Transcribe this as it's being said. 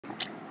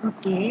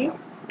Okay,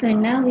 so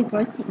now we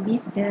proceed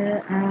with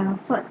the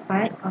fourth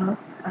part of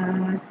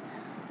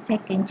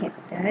second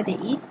chapter, that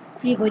is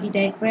free body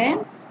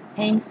diagram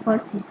and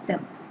force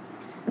system.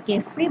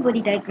 Okay, free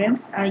body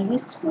diagrams are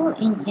useful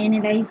in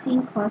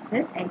analyzing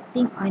forces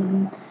acting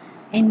on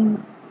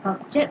an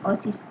object or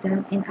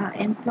system and are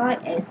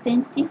employed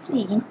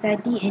extensively in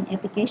study and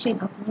application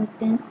of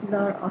Newton's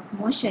law of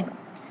motion.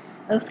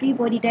 A free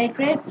body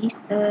diagram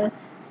is a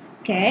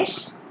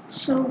sketch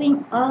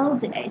showing all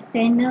the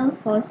external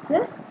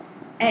forces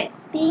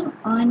acting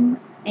on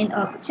an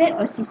object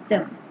or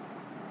system.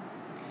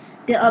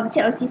 The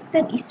object or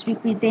system is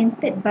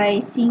represented by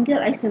a single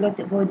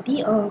isolated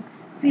body or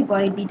free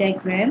body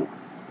diagram,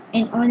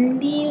 and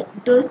only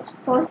those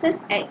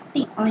forces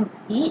acting on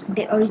it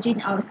that origin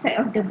outside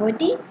of the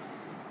body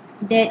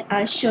that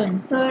are shown.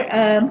 So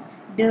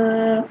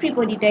the free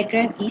body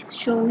diagram is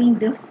showing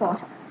the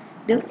force,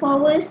 the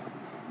force,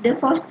 the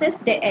forces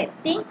that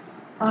acting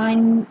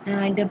on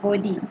the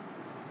body.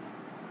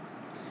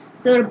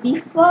 So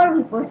before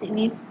we proceed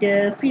with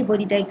the free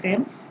body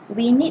diagram,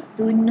 we need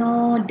to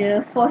know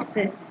the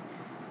forces.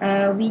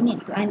 We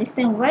need to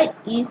understand what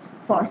is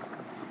force.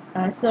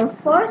 So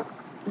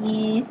force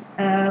is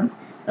a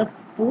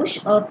push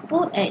or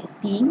pull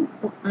acting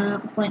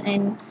upon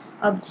an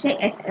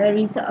object as a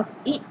result of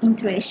its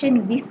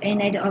interaction with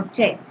another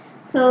object.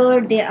 So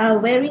there are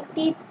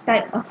variety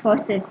type of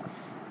forces,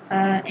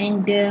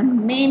 and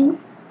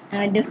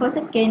the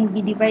forces can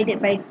be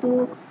divided by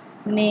two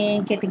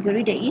main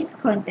category, that is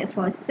contact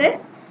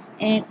forces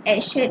and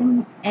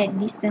action at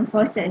distance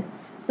forces.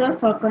 So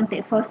for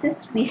contact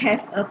forces, we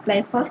have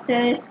applied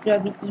forces,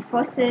 gravity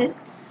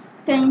forces,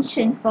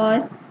 tension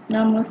force,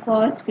 normal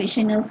force,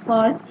 frictional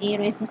force, air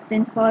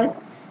resistance force,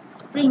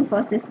 spring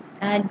forces.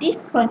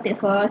 These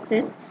contact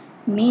forces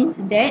means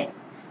that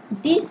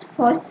these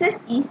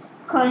forces is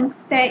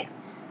contact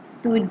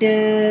to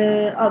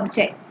the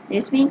object.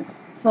 This means,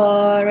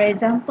 for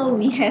example,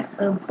 we have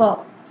a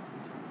ball.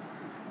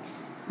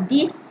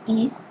 This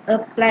is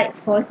applied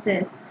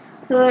forces.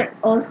 So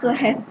also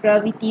have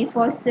gravity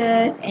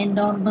forces and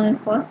normal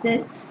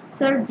forces.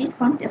 So this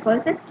contact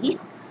forces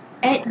is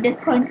at the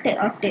contact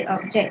of the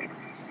object.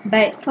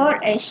 But for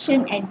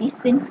action at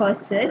distance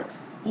forces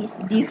is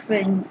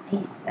different.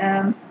 It's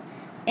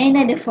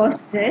another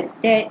forces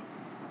that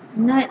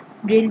not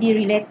really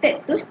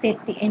related to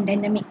static and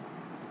dynamic.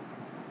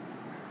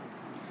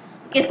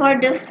 Okay, for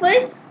the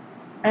first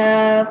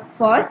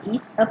force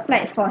is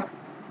applied force.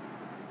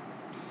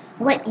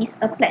 What is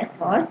applied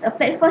force?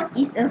 Applied force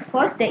is a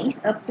force that is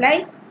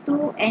applied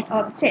to an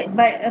object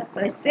by a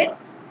person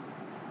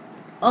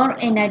or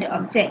another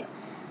object.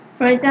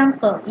 For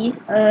example, if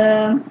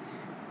a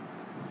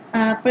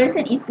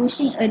person is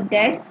pushing a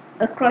desk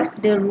across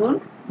the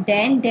room,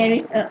 then there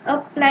is a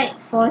applied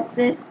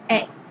forces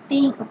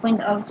acting upon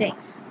the object.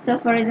 So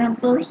for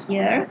example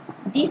here,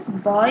 this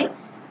boy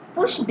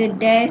pushed the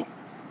desk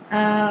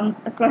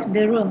across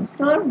the room.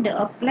 So the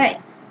applied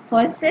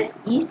forces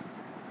is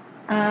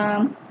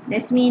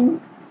that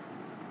means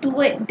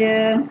toward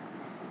the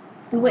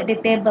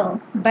table.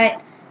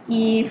 But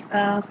if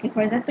okay,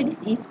 for example,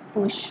 this is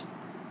push,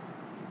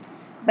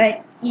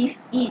 but if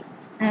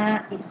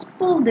it's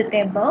pull the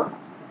table,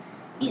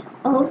 it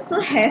also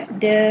have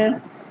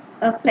the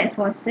applied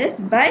forces,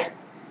 but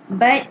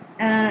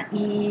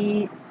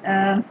it's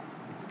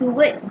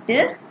toward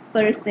the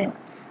person.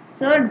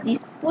 So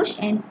this push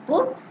and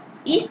pull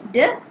is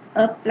the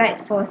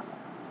applied force.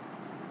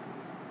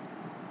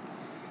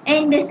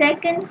 And the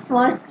second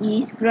force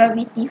is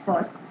gravity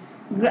force.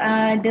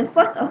 The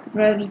force of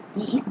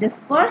gravity is the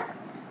force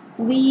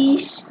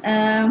which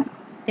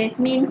that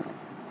means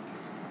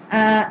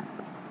that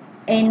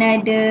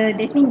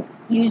means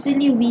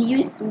usually we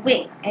use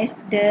weight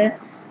as the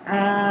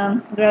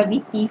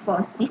gravity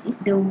force. This is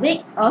the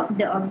weight of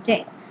the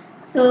object.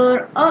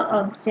 So all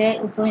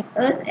objects upon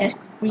Earth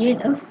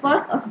experience a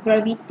force of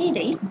gravity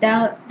that is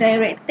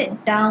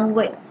directed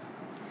downward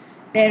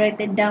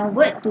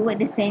toward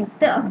the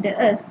center of the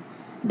Earth.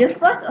 The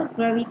force of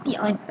gravity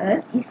on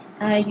Earth is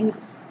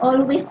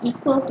always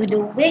equal to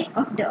the weight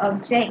of the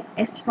object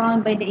as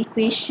found by the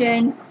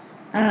equation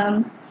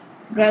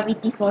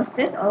gravity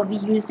forces, or we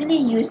usually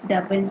use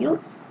W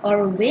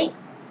or weight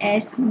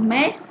as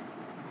mass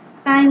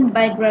times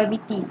by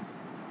gravity.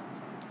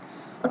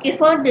 Okay,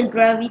 for the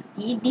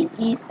gravity, this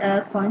is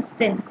a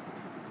constant.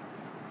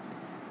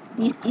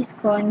 This is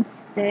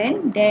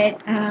constant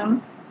that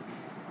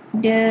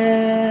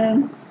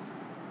the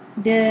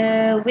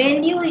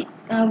value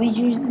we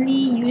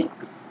usually use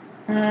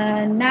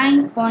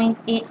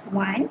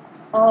 9.81,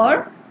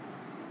 or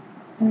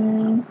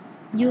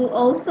you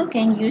also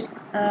can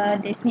use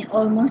this means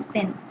almost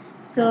 10.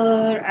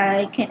 So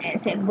I can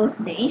accept both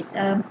days.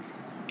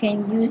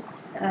 Can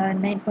use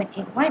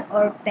 9.81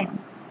 or 10.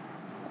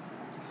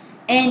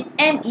 And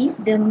m is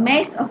the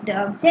mass of the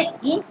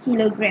object in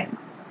kilogram.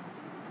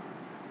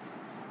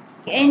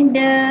 Okay, and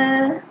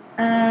the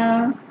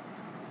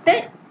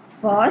third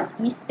force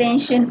is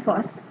tension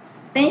force.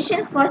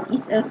 Tension force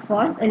is a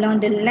force along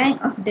the line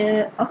of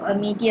a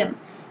medium.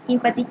 in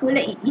particular,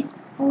 it is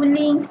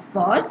pulling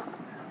force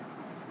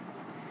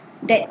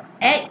that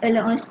act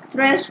along a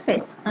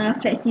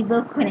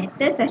flexible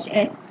connector such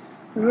as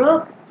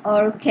rope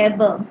or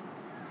cable.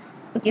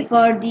 Okay,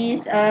 for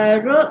this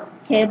rope,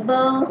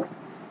 cable,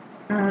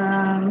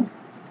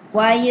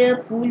 wire,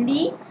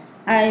 pulley,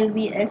 I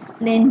will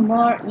explain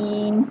more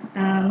in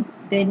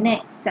the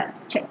next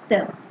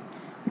sub-chapter.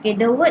 Okay,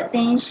 the word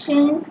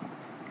tensions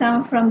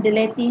come from the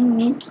Latin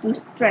means to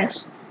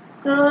stretch.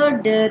 So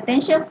the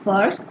tension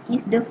force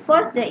is the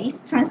force that is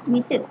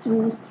transmitted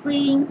through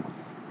string,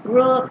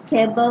 rope,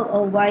 cable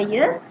or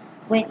wire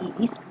when it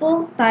is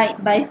pulled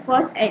tight by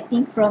force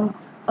acting from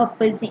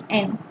opposite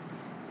end.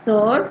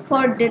 So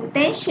for the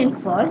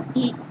tension force,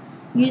 it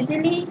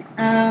usually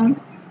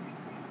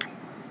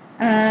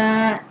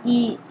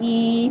it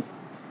is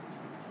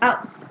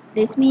out.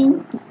 This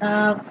means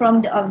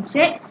from the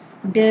object,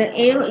 the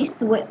arrow is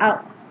toward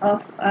out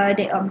of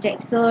the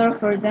object. So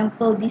for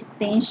example, this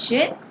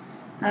tension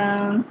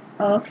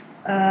of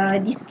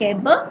this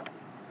cable.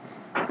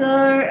 So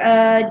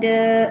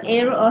the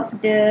arrow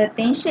of the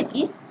tension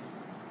is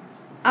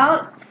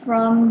out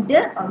from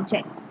the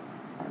object.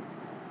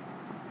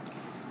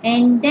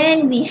 And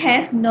then we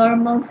have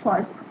normal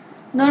force.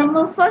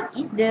 Normal force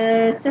is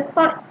the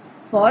support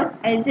force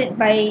exerted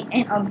by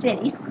an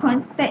object is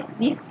contact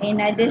with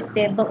another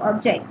stable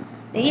object.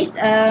 That is,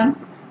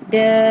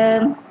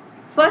 the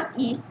force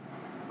is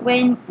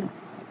when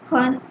it's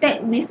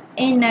contact with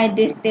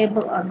another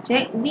stable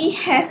object, we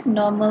have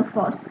normal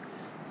force.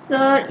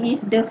 So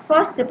if the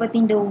force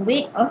supporting the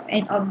weight of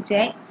an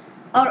object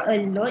or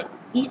a load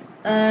is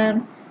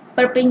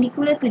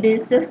perpendicular to the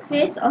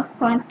surface of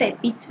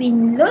contact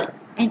between load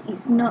and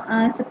its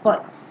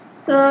support.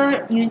 So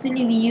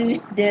usually we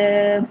use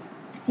the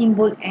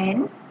symbol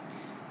N,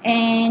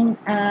 and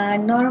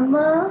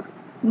normal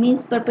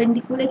means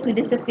perpendicular to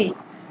the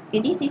surface. Okay,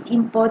 this is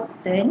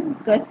important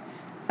because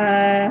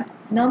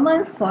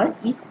normal force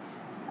is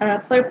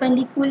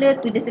perpendicular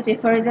to the surface.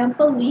 For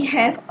example, we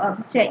have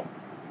object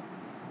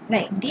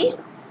like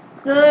this.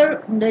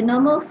 So the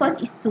normal force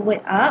is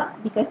toward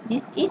up because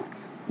this is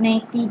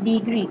 90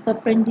 degree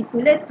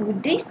perpendicular to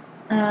this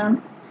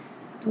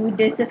to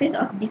the surface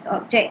of this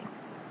object.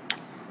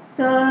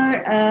 So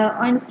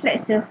on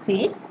flat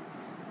surface,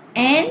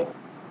 and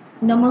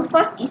normal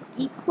force is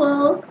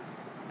equal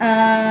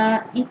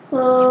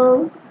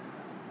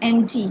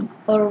mg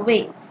or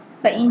weight,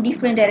 but in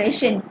different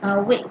direction.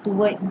 Weight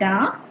toward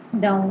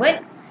downward,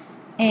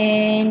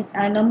 and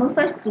normal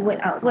force toward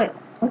outward.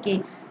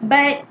 Okay,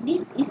 but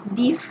this is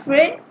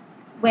different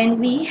when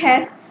we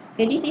have,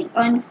 okay, this is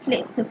on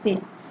flat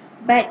surface,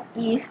 but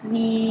if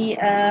we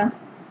have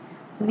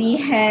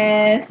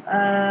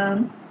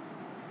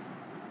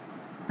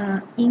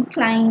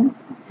inclined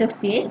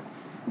surface,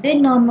 the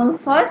normal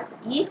force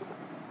is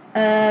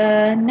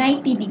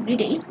 90 degree,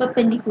 that is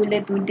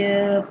perpendicular to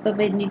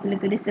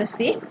the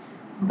surface,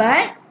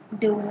 but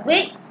the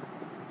weight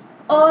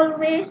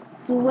always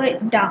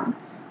toward down.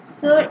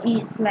 So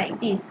it's like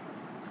this.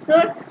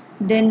 So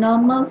the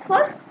normal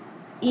force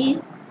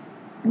is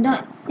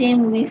not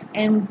same with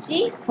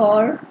mg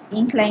for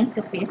inclined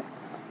surface.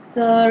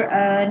 So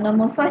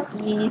normal force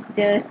is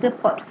the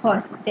support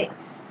force that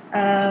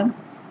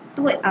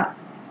toward up.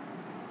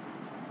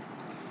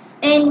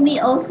 And we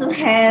also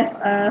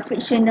have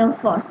frictional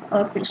force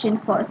or friction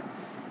force.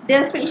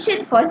 The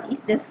friction force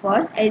is the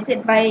force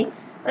exerted by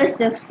a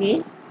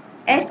surface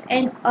as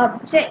an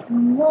object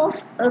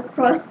moves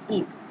across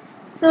it.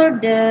 So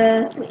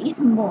the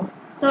is move.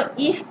 So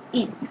if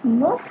it's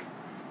move,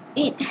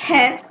 it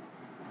have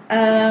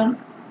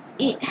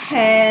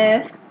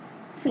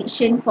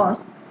friction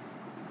force.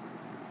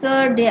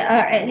 So there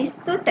are at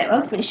least two types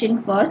of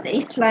friction force, that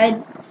is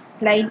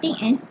sliding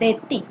and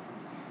static.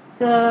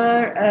 So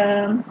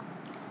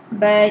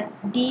but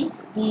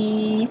this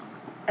is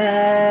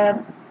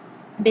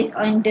based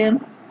on the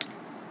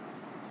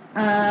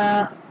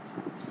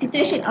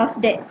situation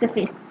of that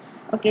surface.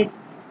 Okay,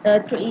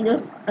 through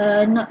those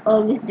not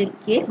always the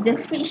case. The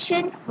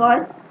friction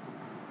force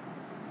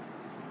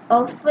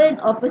often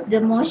opposes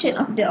the motion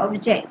of the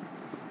object.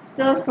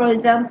 So for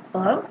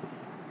example,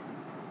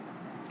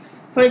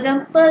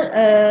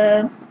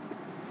 a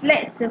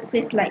flat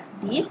surface like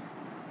this.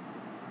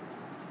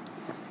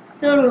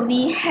 So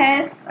we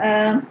have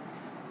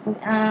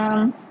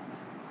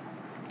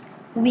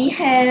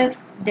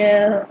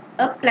the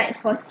applied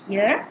force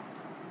here,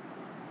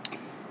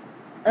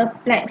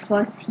 applied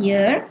force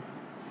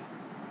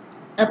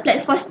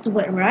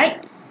toward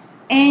right,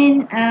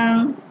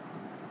 and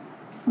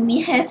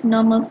we have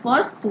normal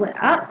force toward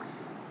up,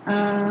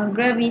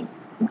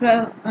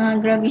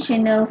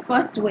 gravitational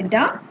force toward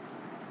down,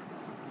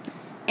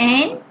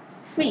 and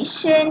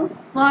friction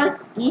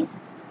force is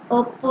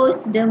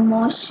oppose the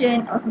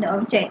motion of the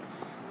object.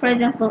 For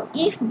example,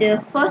 if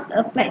the force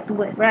applied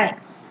toward right,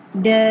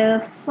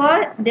 the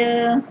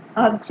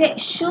object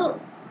should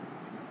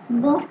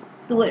move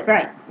toward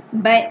right,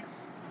 but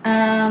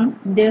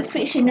the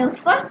frictional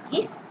force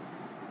is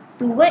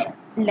toward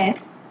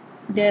left.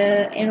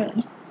 The arrow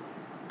is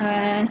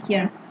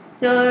here.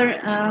 So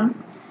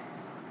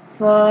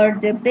for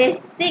the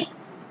basic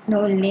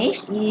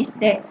knowledge is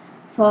that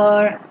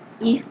for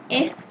if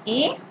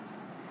FA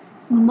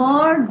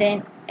more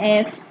than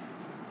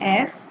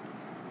FF,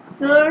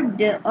 so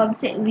the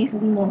object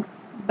will move.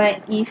 But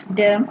if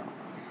the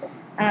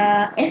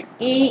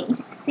FA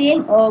is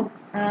same or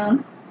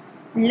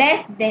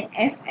less than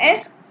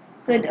FF,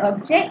 so the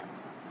object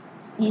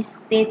is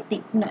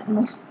static, not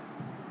move.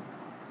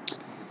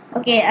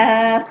 Okay,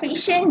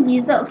 friction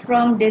results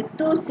from the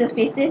two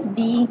surfaces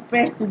being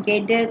pressed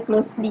together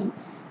closely,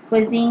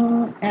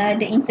 causing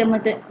the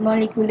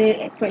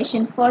intermolecular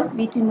attraction force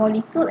between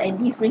molecules at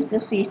different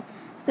surface.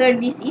 So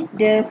this is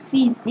the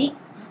physics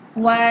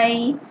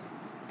why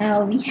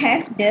we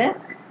have the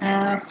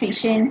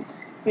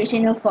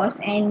frictional force,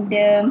 and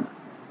the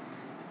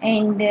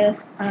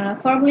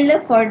formula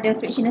for the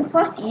frictional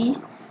force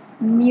is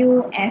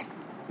mu F.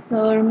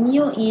 So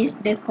mu is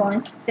the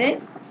constant,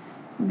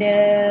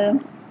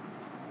 the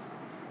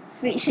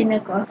frictional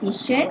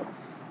coefficient,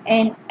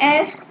 and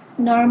F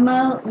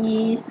normal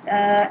is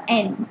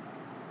N.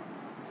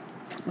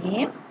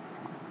 Okay,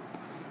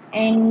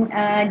 and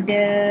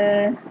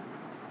the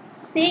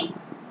thick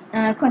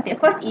contact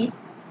force is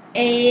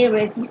A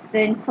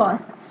resistant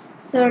force.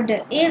 So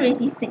the A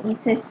resistant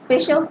is a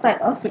special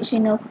type of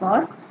frictional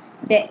force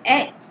that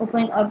act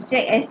upon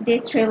object as they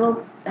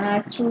travel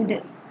through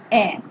the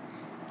air.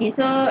 Okay,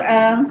 so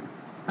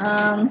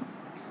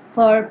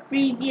for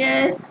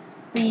previous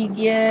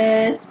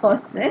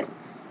forces,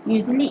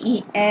 usually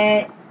it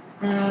at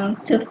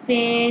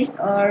surface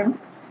or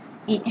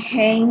it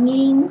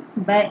hanging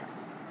but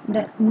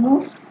not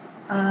move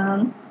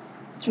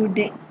through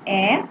the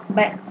air.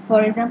 But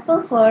for example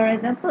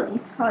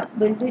is hot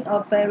balloon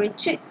or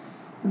parachute.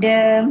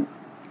 The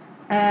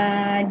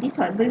this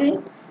hot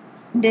balloon,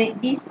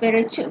 this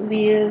parachute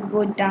will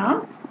go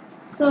down.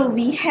 So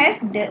we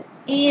have the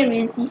A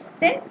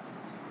resistant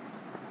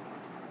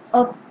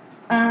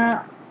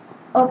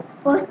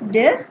oppose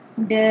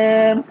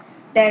the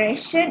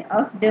direction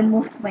of the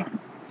movement.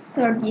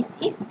 So this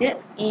is the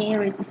A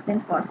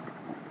resistant force.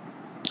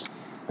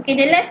 Okay,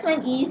 the last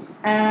one is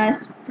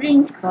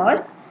spring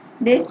force.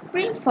 The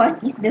spring force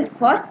is the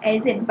force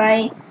exerted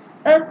by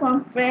a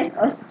compressed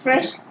or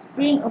stretched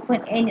spring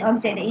upon any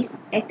object that is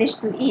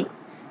attached to it.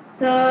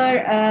 So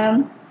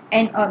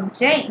an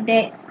object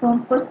that's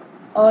composed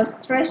or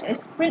stretched a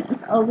spring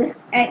is always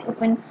act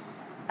upon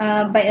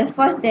by a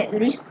force that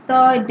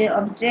restore the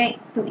object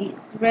to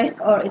its rest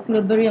or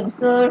equilibrium.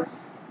 So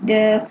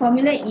the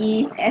formula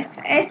is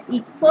Fs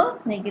equal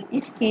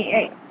negative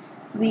Kx,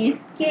 with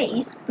K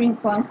is spring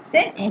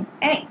constant and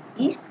X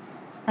is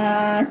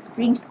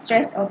spring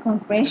stress or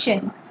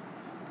compression.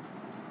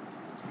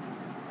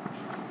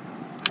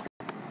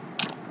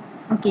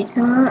 Okay,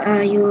 so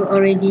you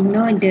already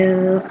know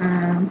the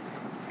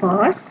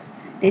force.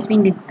 That's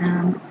mean the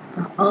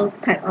all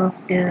type of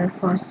the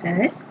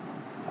forces.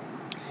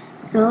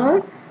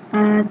 So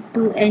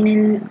to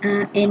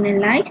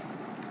analyze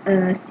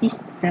a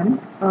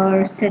system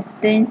or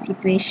certain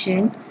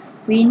situation,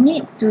 we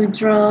need to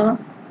draw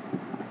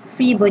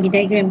free body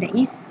diagram, that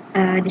is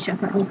the short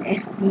form is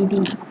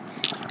FBD.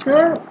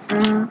 So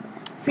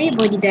free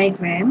body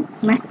diagram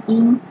must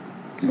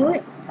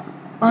include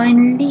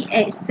only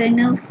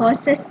external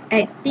forces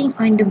acting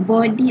on the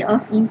body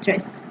of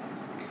interest.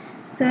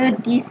 So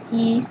this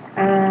is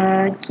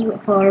a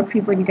keyword for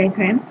free body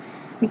diagram,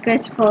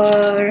 because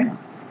for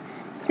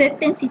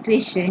certain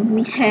situation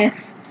we have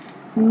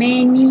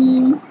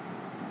many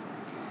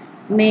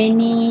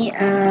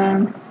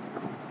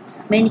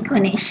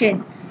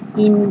connection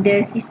in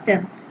the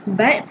system,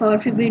 but for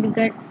free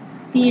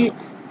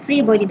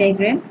body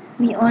diagram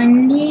we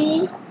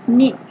only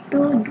need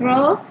to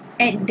draw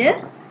at the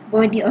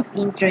body of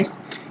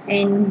interest,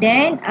 and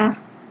then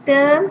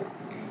after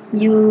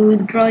you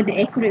draw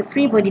the accurate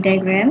free body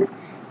diagram,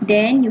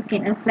 then you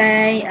can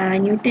apply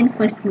Newton's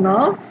first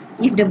law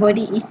if the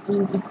body is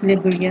in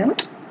equilibrium.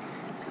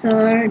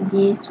 So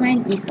this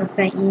one is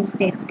applied in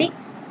static,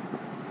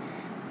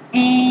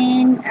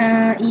 and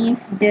if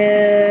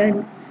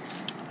the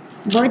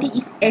body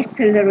is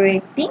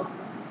accelerating,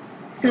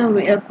 so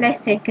we apply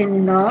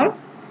second law,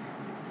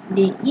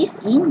 that is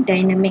in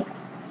dynamic.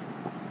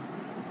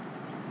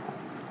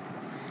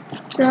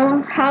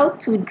 So how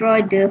to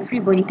draw the free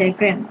body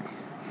diagram?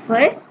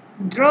 First,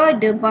 draw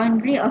the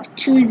boundary of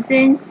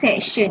chosen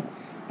section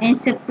and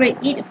separate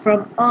it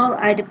from all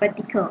other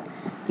particles.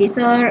 Okay,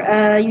 so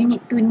you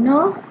need to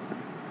know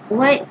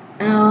what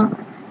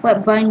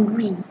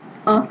boundary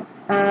of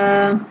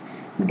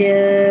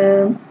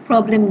the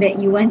problem that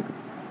you want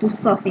to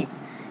solve it,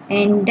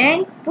 and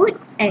then put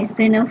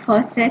external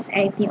forces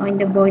acting on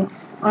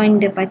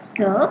the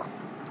particle.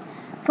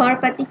 For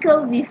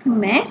particle with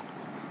mass,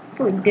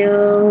 put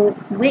the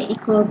weight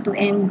equal to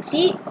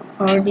mg,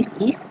 or this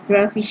is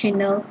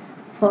gravitational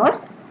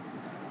force,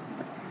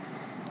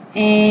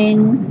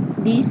 and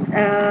this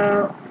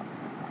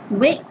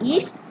weight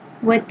is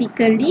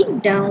vertically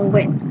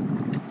downward.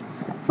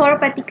 For a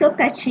particle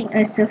touching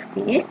a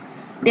surface,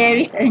 there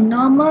is a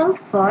normal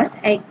force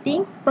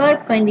acting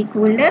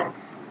perpendicular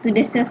to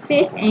the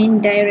surface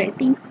and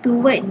directing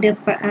toward the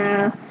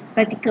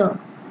particle.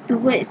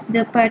 Towards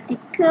the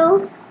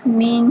particles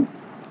mean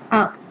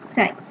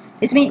outside.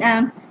 This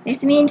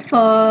mean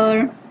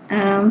for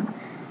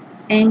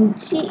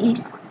mg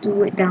is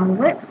toward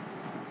downward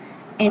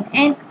and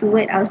n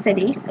toward outside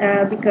is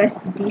because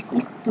this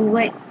is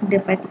toward the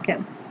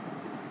particle.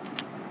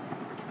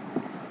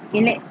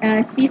 Okay,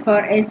 let's see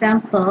for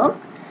example.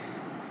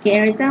 Okay,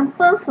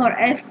 example for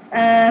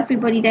free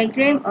body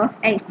diagram of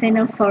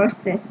external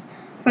forces.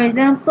 For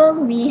example,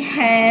 we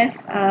have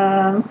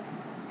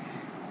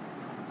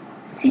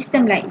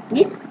system like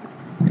this.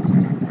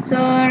 So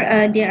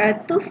there are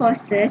two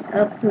forces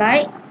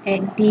applied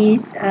at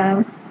this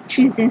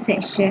chosen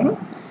section.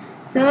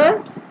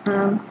 So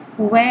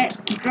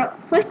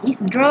first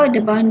is draw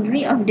the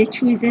boundary of the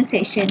chosen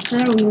section.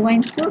 So we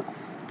want to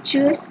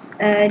choose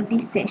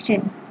this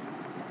section.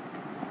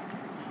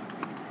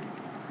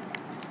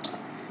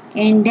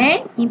 And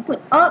then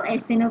input all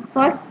external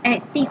force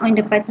acting on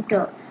the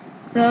particle.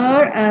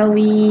 So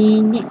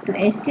we need to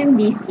assume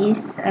this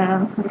is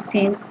the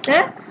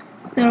center.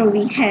 So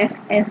we have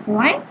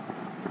F1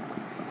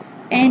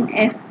 and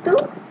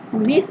F2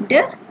 with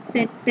the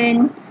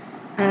certain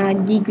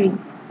degree.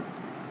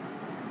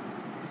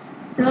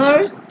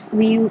 So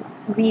we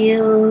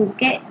will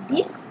get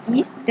this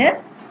is the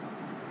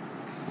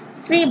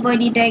free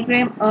body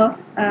diagram of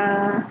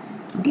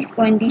this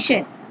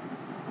condition.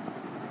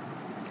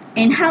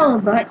 And how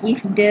about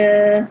if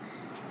the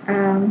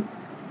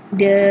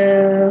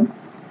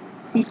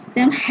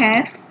system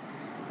have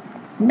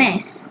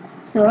mass?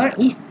 So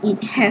if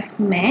it have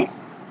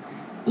mass,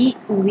 it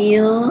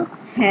will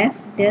have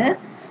the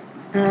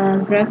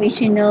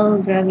gravitational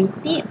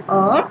gravity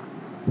or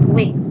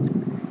weight.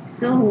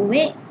 So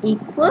weight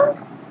equal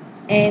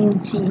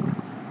mg.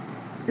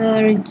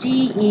 So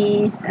g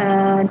is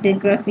the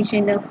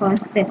gravitational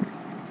constant.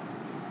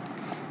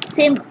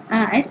 Same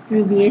as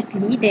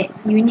previously, that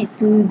you need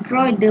to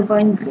draw the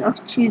boundary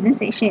of chosen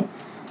section.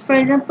 For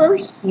example,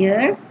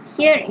 here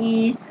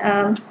is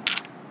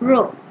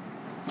rope.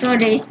 So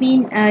that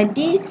means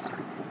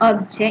this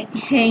object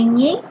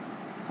hanging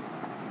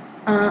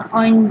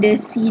on the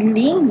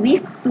ceiling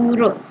with two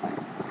ropes.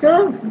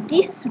 So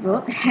this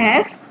rope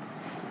have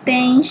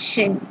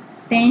tension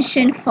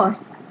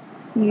force.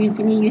 We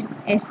usually use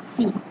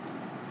ST.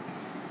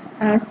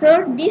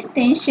 So this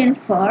tension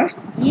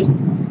force is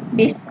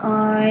based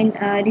on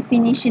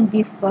definition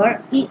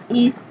before. It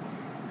is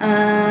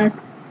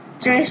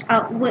stretched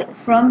outward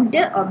from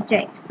the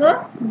object.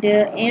 So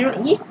the arrow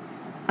is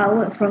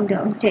outward from the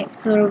object.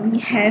 So we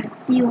have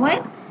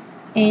T1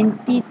 and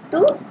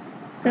T2.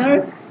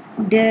 So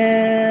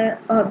the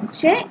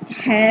object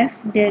have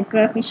the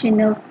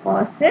gravitational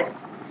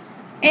forces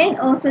and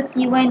also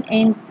T1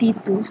 and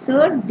T2.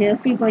 So the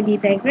free body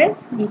diagram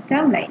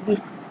become like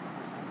this.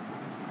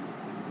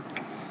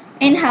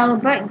 And how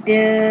about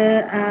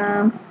the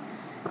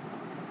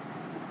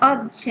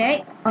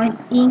object on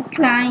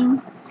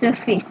inclined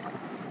surface?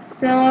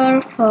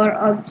 So for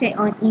object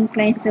on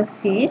inclined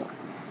surface,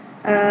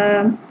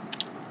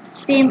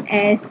 same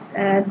as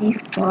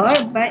before,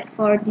 but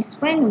for this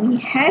one we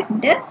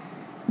have the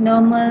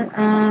normal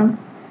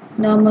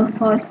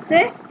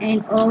forces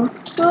and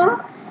also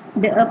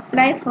the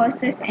applied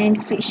forces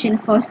and friction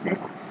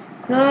forces.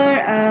 So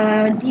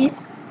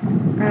this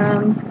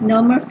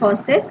normal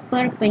forces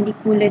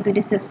perpendicular to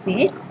the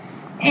surface,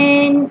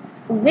 and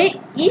weight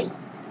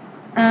is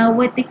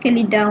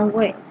vertically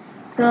downward.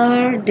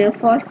 So the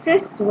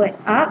forces toward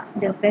up,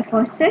 the applied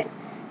forces,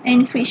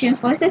 and friction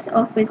forces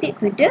opposite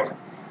to the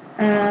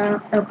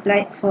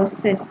applied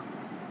forces.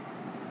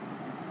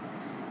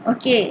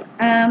 Okay,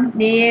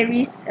 there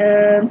is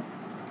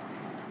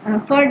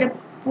for the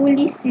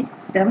pulley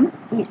system,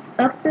 it's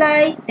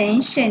applied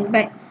tension,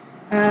 but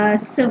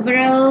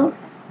several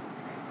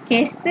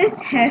cases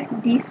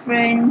have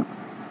different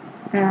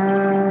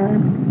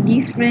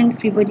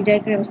free body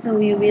diagrams. So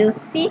we will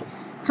see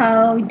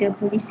how the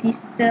pulley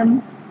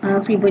system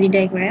free body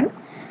diagram.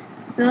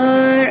 So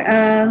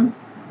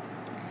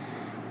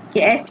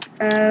okay, as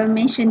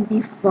mentioned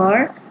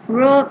before,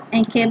 rope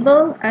and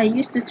cable are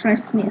used to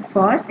transmit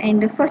force,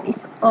 and the force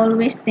is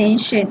always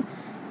tension.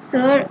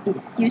 So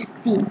it's used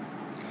T.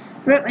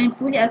 Rope and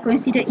pulley are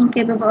considered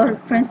incapable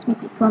of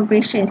transmitting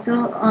compression,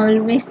 so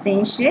always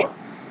tension.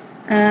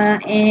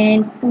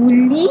 And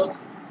pulley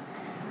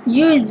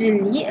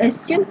usually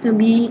assumed to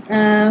be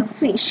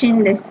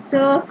frictionless.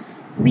 So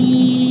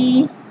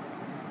we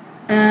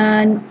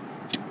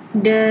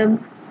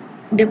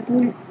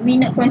we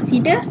not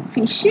consider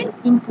friction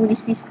in pulley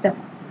system,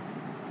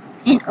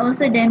 and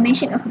also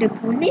dimension of the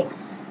pulley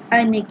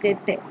are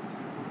neglected.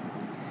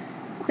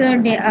 So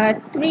there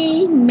are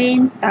three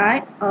main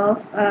type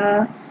of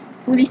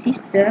pulley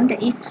system.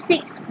 That is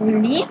fixed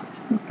pulley,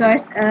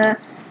 because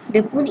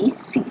the pulley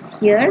is fixed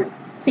here,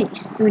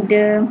 fixed to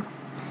the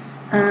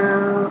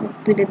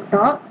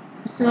top.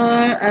 So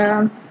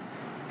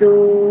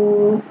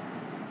to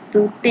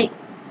take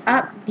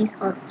up this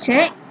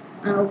object,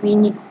 we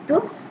need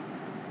to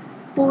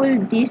pull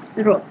this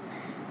rope.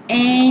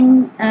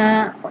 and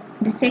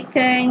the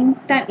second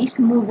type is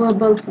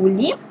movable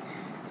pulley.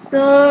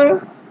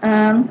 So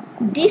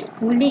this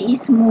pulley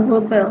is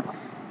movable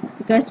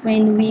because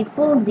when we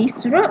pull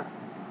this rope,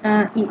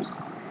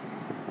 it's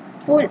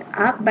pulled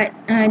up, but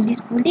this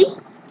pulley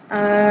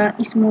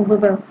is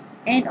movable.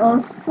 And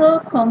also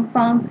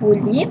compound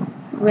pulley,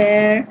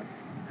 where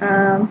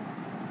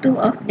two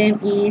of them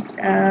is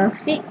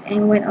fixed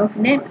and one of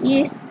them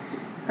is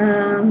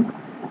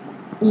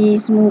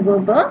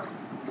movable.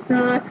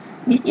 So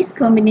this is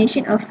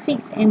combination of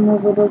fixed and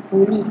movable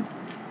pulley.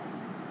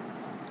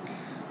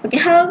 Okay,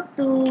 how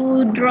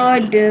to draw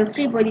the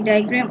free body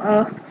diagram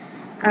of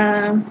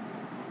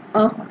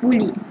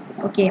pulley?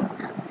 Okay,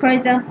 for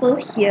example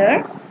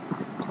here,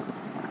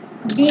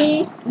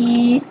 this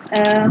is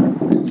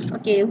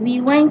okay,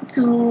 we want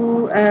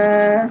to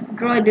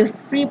draw the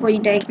free body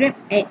diagram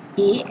at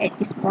A, at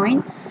this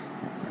point.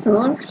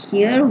 So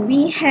here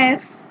we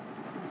have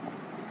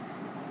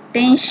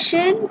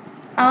tension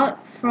out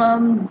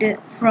from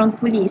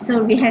pulley.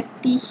 So we have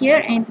T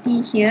here and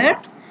T here,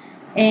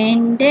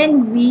 and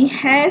then we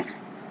have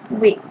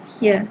weight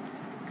here,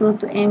 go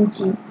to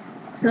mg.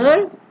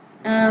 So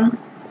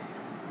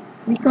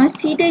we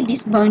consider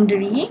this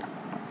boundary,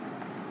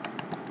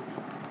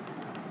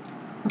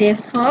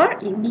 therefore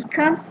it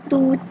becomes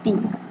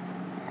 2t,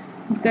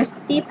 because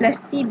t plus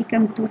t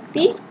become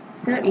 2t,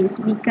 so it's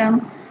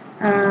become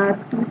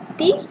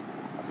 2t.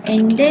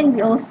 And then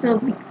we also,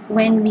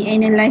 when we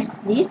analyze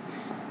this,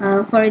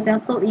 for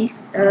example, if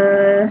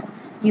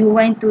you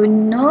want to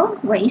know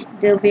what is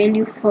the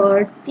value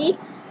for t,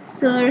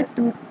 so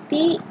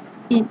 2t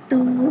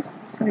equal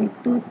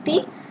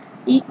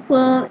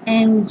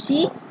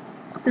mg,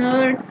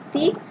 so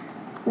t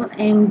equal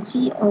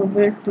mg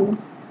over 2.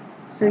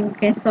 So you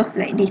can solve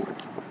like this.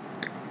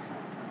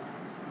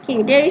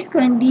 Okay, there is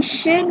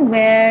condition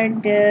where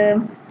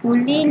the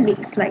pulley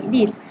looks like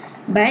this,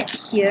 but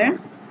here,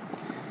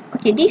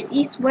 okay, this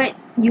is what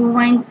you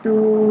want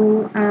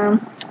to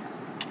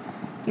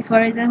okay,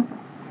 for example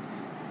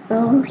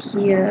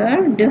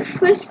here, the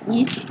first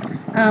is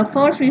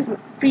for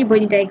free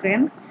body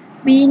diagram,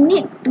 we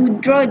need to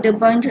draw the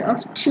boundary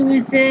of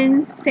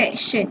chosen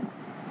section.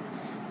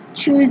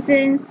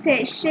 Chosen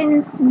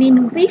sections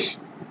mean which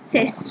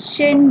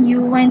section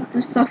you want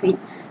to solve it.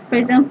 For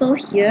example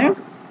here,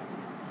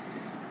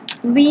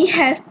 we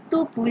have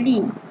two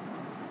pulley.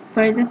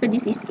 For example,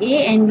 this is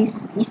A and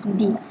this is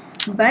B,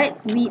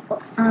 but we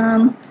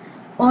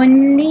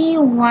only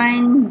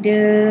want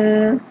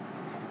the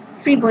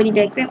free body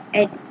diagram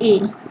at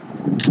A,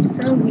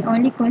 so we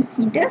only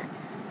consider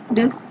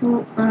the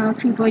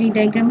free body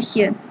diagram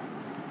here.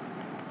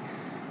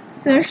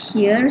 So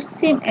here,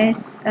 same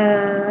as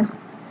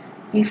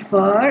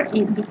before,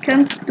 it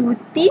becomes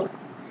 2t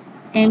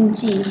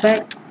mg,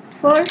 but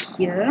for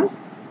here,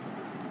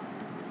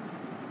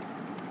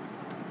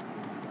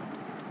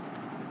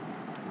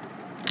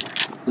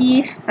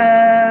 if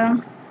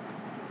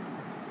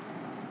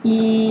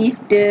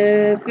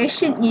the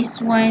question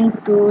is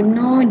want to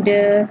know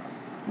the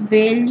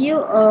value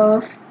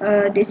of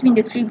this means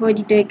the free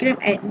body diagram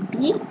at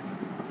B,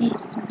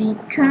 it's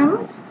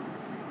become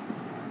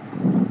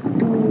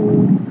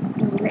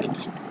 2t like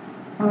this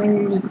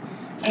only.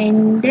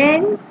 And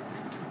then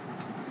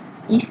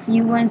if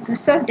you want to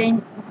solve,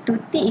 then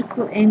 2t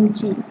equal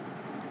mg,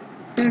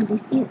 so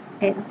this is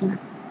at B.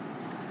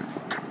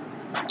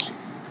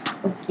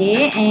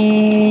 Okay,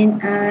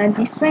 and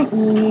this one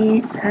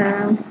is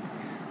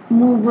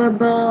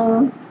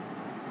movable.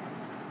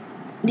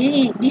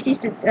 This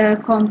is a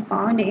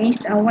compound. There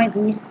is one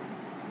is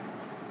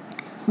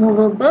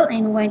movable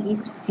and one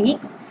is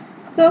fixed.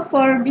 So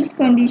for this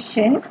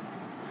condition,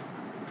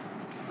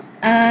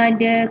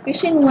 the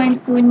question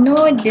want to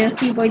know the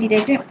free body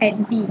diagram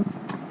at B.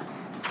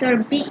 So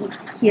B is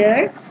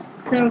here.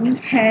 So we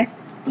have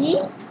T.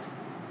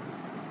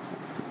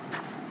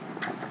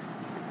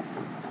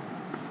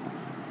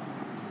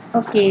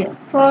 Okay,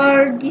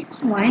 for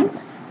this one,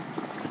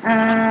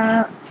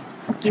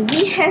 okay,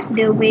 we have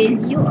the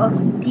value of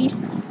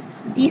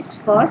this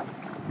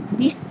force.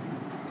 This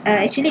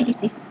actually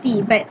this is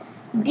T, but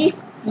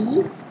this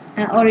T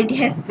already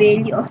have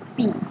value of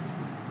P.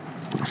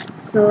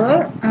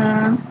 So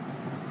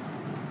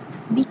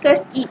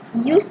because it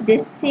used the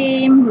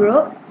same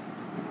rope,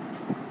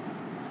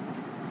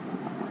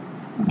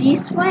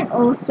 this one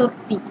also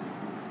P,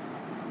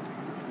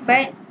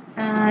 but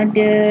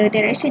the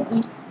direction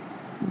is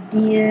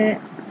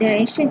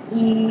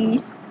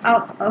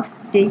out of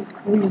this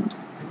pulley.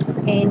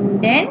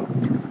 And then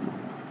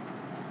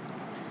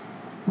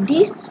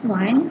this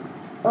one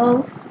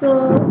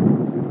also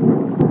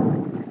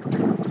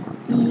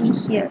P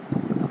here,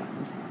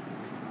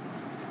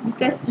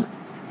 because it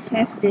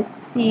have the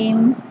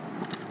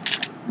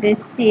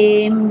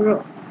same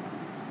rope.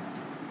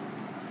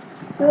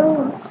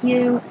 So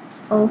here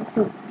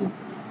also P.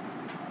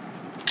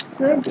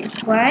 So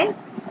that's why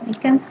it's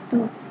become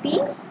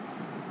 2P,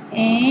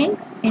 and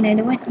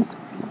another one is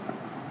P.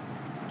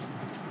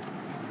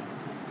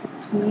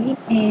 Okay,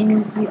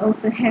 and we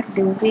also have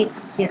the weight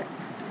here.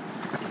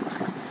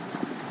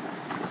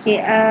 Okay,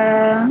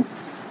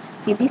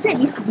 okay, this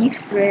one is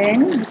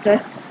different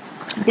because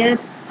the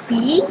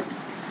P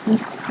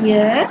is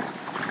here,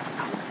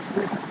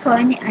 it's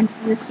connect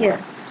until here.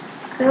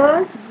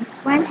 So this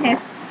one have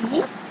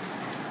P,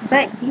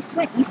 but this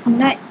one is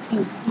not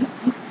P,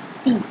 this is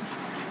T.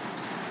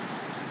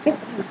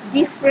 Because it's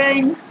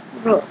different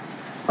rope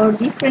or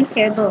different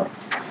cable.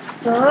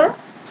 So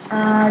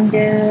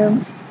the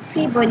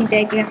free body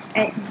diagram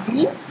at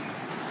B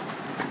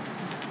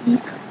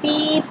is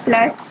P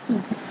plus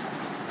T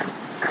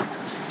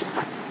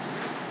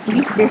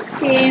with the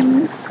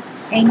same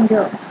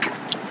angle,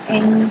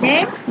 and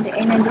then the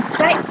another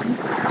side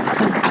is T.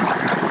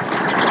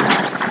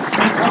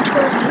 And also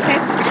we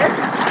have the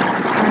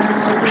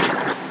weight.